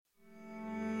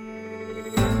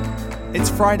It's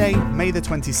Friday, May the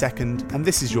 22nd, and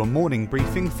this is your morning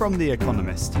briefing from The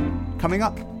Economist. Coming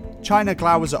up, China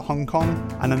glowers at Hong Kong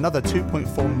and another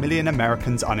 2.4 million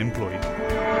Americans unemployed.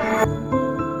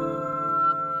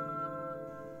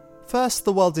 First,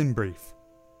 the world in brief.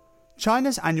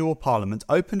 China's annual parliament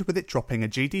opened with it dropping a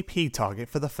GDP target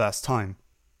for the first time.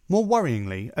 More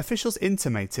worryingly, officials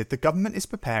intimated the government is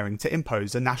preparing to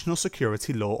impose a national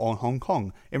security law on Hong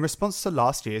Kong in response to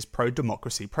last year's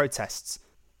pro-democracy protests.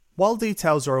 While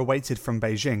details are awaited from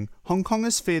Beijing, Hong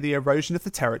Kongers fear the erosion of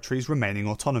the territory's remaining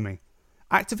autonomy.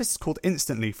 Activists called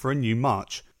instantly for a new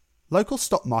march. Local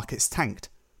stock markets tanked.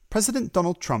 President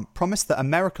Donald Trump promised that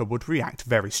America would react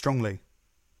very strongly.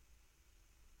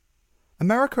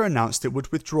 America announced it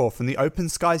would withdraw from the Open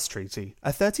Skies Treaty,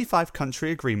 a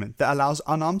 35-country agreement that allows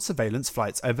unarmed surveillance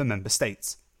flights over member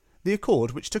states. The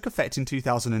accord, which took effect in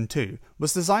 2002,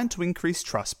 was designed to increase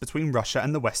trust between Russia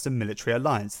and the Western military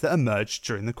alliance that emerged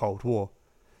during the Cold War.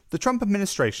 The Trump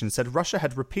administration said Russia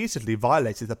had repeatedly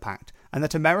violated the pact and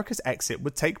that America's exit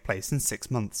would take place in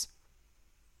 6 months.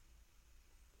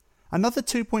 Another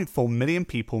 2.4 million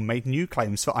people made new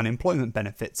claims for unemployment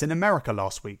benefits in America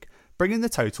last week, bringing the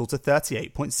total to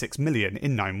 38.6 million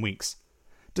in 9 weeks.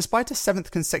 Despite a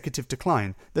 7th consecutive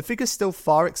decline, the figure still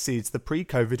far exceeds the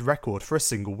pre-COVID record for a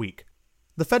single week.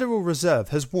 The Federal Reserve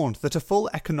has warned that a full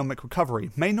economic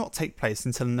recovery may not take place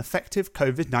until an effective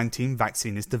COVID-19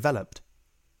 vaccine is developed.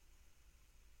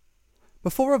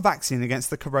 Before a vaccine against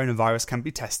the coronavirus can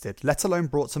be tested, let alone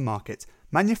brought to market,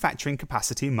 manufacturing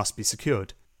capacity must be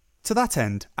secured. To that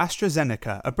end,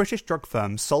 AstraZeneca, a British drug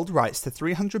firm, sold rights to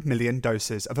 300 million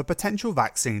doses of a potential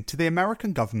vaccine to the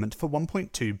American government for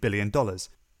 $1.2 billion.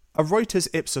 A Reuters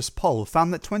Ipsos poll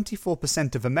found that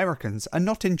 24% of Americans are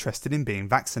not interested in being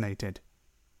vaccinated.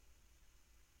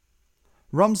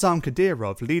 Ramzan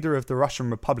Kadyrov, leader of the Russian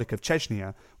Republic of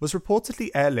Chechnya, was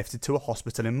reportedly airlifted to a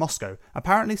hospital in Moscow,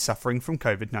 apparently suffering from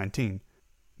COVID-19.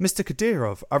 Mr.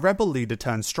 Kadyrov, a rebel leader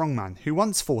turned strongman who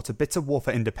once fought a bitter war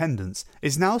for independence,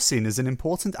 is now seen as an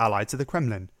important ally to the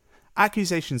Kremlin.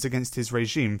 Accusations against his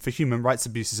regime for human rights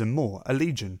abuses and more are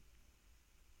legion.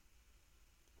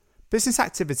 Business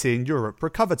activity in Europe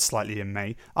recovered slightly in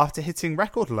May after hitting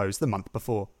record lows the month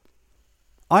before.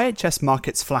 IHS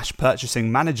Markit's Flash Purchasing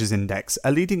Managers Index,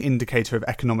 a leading indicator of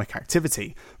economic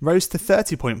activity, rose to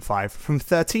 30.5 from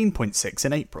 13.6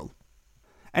 in April.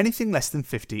 Anything less than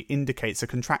 50 indicates a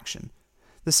contraction.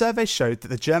 The survey showed that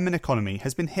the German economy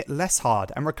has been hit less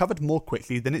hard and recovered more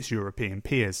quickly than its European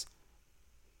peers.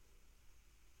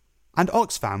 And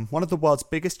Oxfam, one of the world's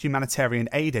biggest humanitarian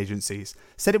aid agencies,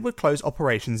 said it would close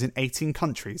operations in 18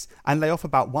 countries and lay off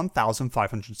about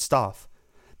 1,500 staff.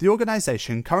 The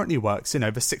organisation currently works in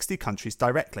over 60 countries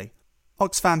directly.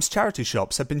 Oxfam's charity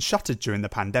shops have been shuttered during the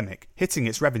pandemic, hitting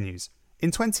its revenues.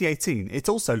 In 2018, it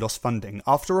also lost funding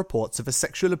after reports of a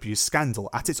sexual abuse scandal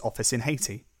at its office in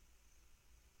Haiti.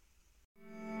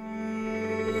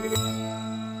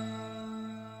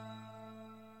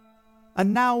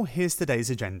 And now here's today's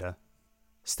agenda.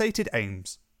 Stated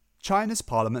aims. China's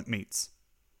parliament meets.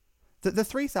 That the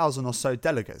 3,000 or so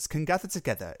delegates can gather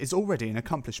together is already an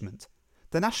accomplishment.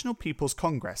 The National People's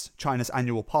Congress, China's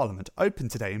annual parliament,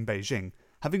 opened today in Beijing,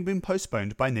 having been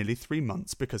postponed by nearly 3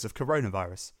 months because of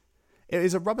coronavirus. It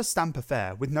is a rubber stamp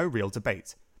affair with no real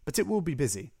debate, but it will be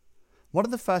busy. One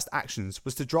of the first actions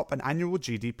was to drop an annual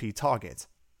GDP target,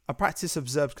 a practice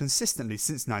observed consistently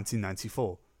since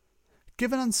 1994.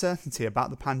 Given uncertainty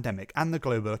about the pandemic and the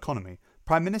global economy,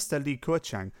 Prime Minister Li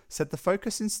Keqiang said the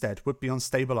focus instead would be on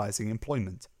stabilising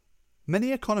employment.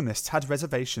 Many economists had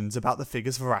reservations about the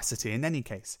figure's veracity in any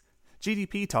case.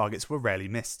 GDP targets were rarely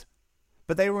missed.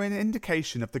 But they were an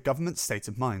indication of the government's state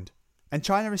of mind. And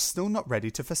China is still not ready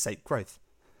to forsake growth.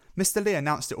 Mr. Li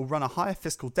announced it will run a higher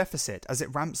fiscal deficit as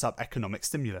it ramps up economic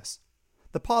stimulus.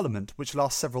 The parliament, which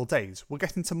lasts several days, will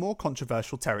get into more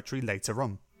controversial territory later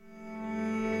on.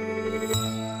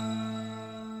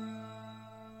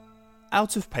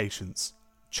 Out of patience.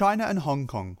 China and Hong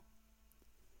Kong.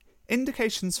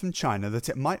 Indications from China that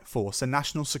it might force a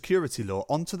national security law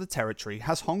onto the territory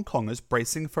has Hong Kongers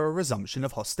bracing for a resumption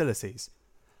of hostilities.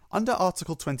 Under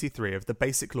Article 23 of the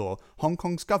Basic Law, Hong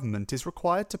Kong's government is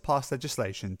required to pass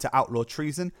legislation to outlaw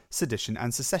treason, sedition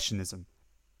and secessionism.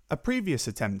 A previous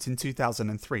attempt in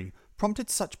 2003 prompted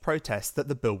such protests that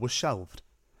the bill was shelved.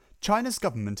 China's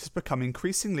government has become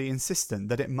increasingly insistent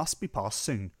that it must be passed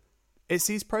soon. It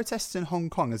sees protests in Hong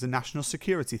Kong as a national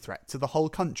security threat to the whole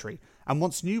country and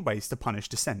wants new ways to punish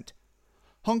dissent.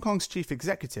 Hong Kong's chief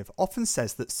executive often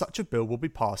says that such a bill will be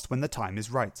passed when the time is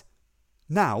right.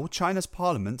 Now, China's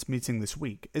parliament, meeting this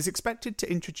week, is expected to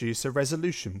introduce a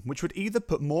resolution which would either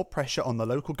put more pressure on the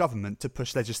local government to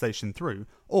push legislation through,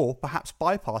 or perhaps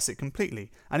bypass it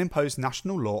completely and impose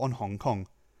national law on Hong Kong.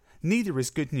 Neither is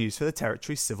good news for the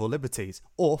territory's civil liberties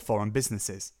or foreign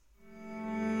businesses.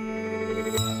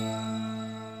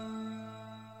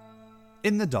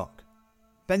 In the dock,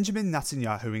 Benjamin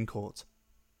Netanyahu in court.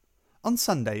 On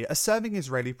Sunday, a serving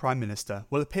Israeli Prime Minister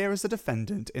will appear as a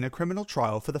defendant in a criminal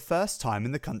trial for the first time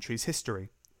in the country's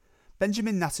history.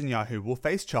 Benjamin Netanyahu will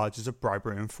face charges of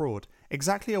bribery and fraud,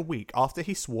 exactly a week after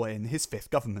he swore in his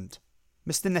fifth government.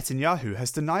 Mr. Netanyahu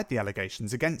has denied the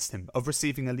allegations against him of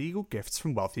receiving illegal gifts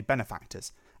from wealthy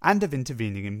benefactors, and of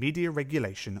intervening in media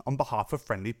regulation on behalf of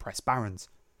friendly press barons.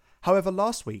 However,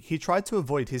 last week he tried to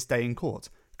avoid his day in court,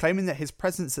 claiming that his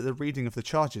presence at the reading of the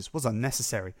charges was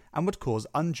unnecessary and would cause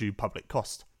undue public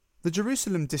cost. The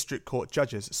Jerusalem District Court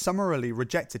judges summarily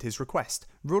rejected his request,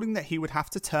 ruling that he would have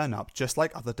to turn up just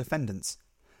like other defendants.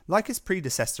 Like his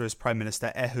predecessor as Prime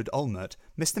Minister Ehud Olmert,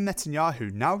 Mr.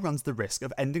 Netanyahu now runs the risk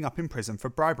of ending up in prison for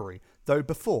bribery, though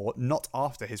before, not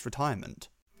after his retirement.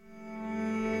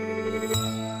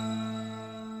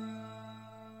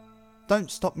 Don't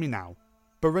stop me now.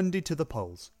 Burundi to the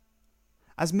polls.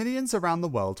 As millions around the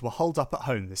world were holed up at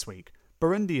home this week,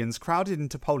 Burundians crowded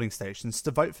into polling stations to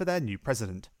vote for their new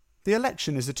president. The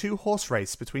election is a two-horse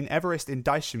race between Evariste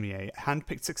Ndayishimiye,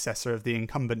 hand-picked successor of the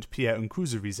incumbent Pierre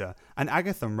Nkurunziza, and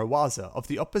Agathon Rwasa of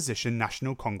the opposition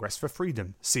National Congress for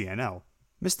Freedom, CNL.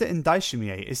 Mr.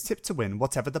 Ndayishimiye is tipped to win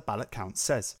whatever the ballot count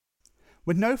says.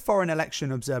 With no foreign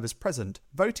election observers present,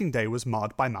 voting day was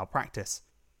marred by malpractice.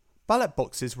 Ballot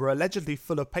boxes were allegedly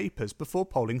full of papers before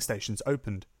polling stations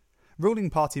opened.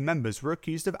 Ruling party members were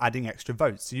accused of adding extra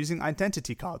votes using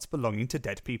identity cards belonging to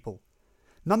dead people.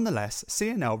 Nonetheless,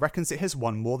 CNL reckons it has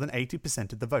won more than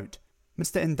 80% of the vote.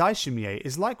 Mr. Ndayishimiye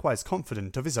is likewise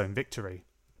confident of his own victory.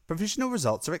 Provisional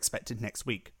results are expected next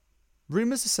week.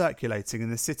 Rumours are circulating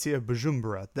in the city of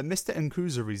Bujumbura that Mr.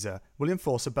 Nkurunziza will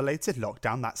enforce a belated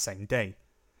lockdown that same day.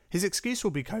 His excuse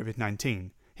will be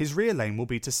COVID-19. His real aim will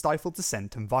be to stifle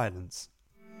dissent and violence.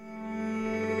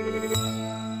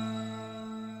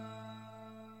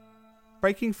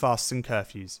 Breaking fasts and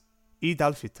curfews. Eid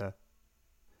al-Fitr.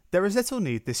 There is little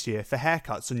need this year for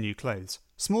haircuts and new clothes,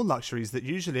 small luxuries that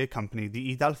usually accompany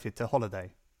the Eid al-Fitr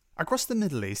holiday. Across the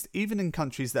Middle East, even in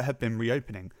countries that have been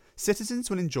reopening,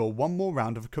 citizens will endure one more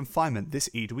round of confinement this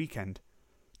Eid weekend.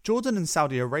 Jordan and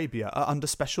Saudi Arabia are under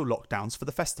special lockdowns for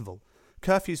the festival.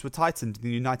 Curfews were tightened in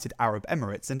the United Arab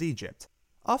Emirates and Egypt.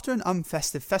 After an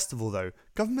unfestive festival though,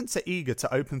 governments are eager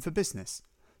to open for business.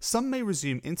 Some may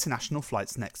resume international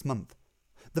flights next month.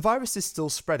 The virus is still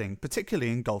spreading, particularly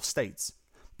in Gulf states,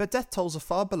 but death tolls are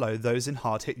far below those in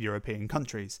hard-hit European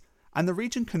countries, and the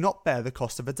region cannot bear the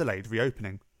cost of a delayed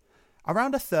reopening.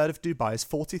 Around a third of Dubai's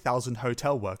 40,000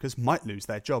 hotel workers might lose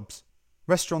their jobs.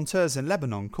 Restaurateurs in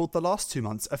Lebanon called the last 2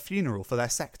 months a funeral for their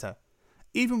sector.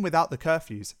 Even without the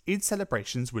curfews, Eid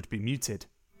celebrations would be muted.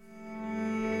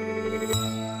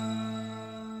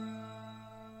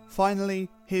 Finally,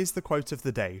 here's the quote of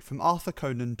the day from Arthur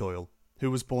Conan Doyle, who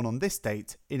was born on this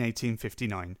date in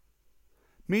 1859.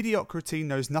 Mediocrity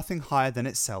knows nothing higher than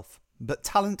itself, but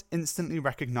talent instantly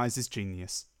recognises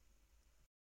genius.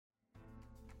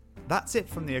 That's it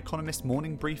from the Economist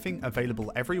morning briefing,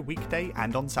 available every weekday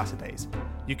and on Saturdays.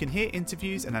 You can hear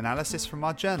interviews and analysis from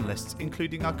our journalists,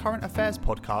 including our current affairs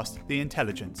podcast, The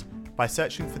Intelligence, by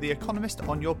searching for The Economist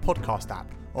on your podcast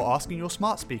app or asking your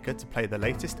smart speaker to play the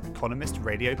latest Economist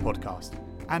radio podcast.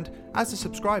 And as a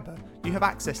subscriber, you have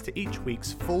access to each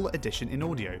week's full edition in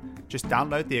audio. Just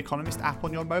download the Economist app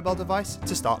on your mobile device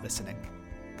to start listening.